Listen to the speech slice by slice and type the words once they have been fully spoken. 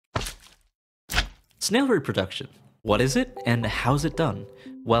Snail reproduction. What is it and how's it done?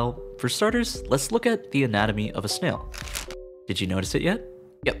 Well, for starters, let's look at the anatomy of a snail. Did you notice it yet?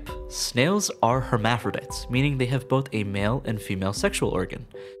 Yep, snails are hermaphrodites, meaning they have both a male and female sexual organ.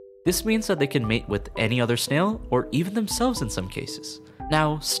 This means that they can mate with any other snail, or even themselves in some cases.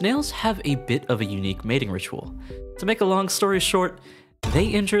 Now, snails have a bit of a unique mating ritual. To make a long story short, they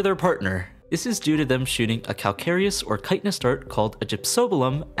injure their partner. This is due to them shooting a calcareous or chitinous dart called a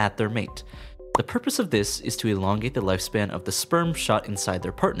gypsobolum at their mate. The purpose of this is to elongate the lifespan of the sperm shot inside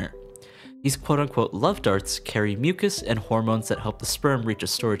their partner. These quote-unquote love darts carry mucus and hormones that help the sperm reach a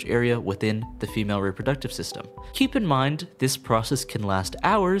storage area within the female reproductive system. Keep in mind, this process can last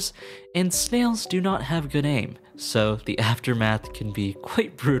hours, and snails do not have good aim, so the aftermath can be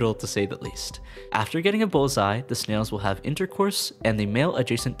quite brutal to say the least. After getting a bullseye, the snails will have intercourse, and the male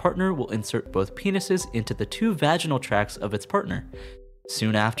adjacent partner will insert both penises into the two vaginal tracts of its partner.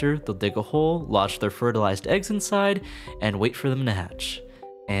 Soon after, they'll dig a hole, lodge their fertilized eggs inside, and wait for them to hatch.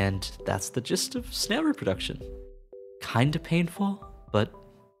 And that's the gist of snail reproduction. Kinda painful, but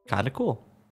kinda cool.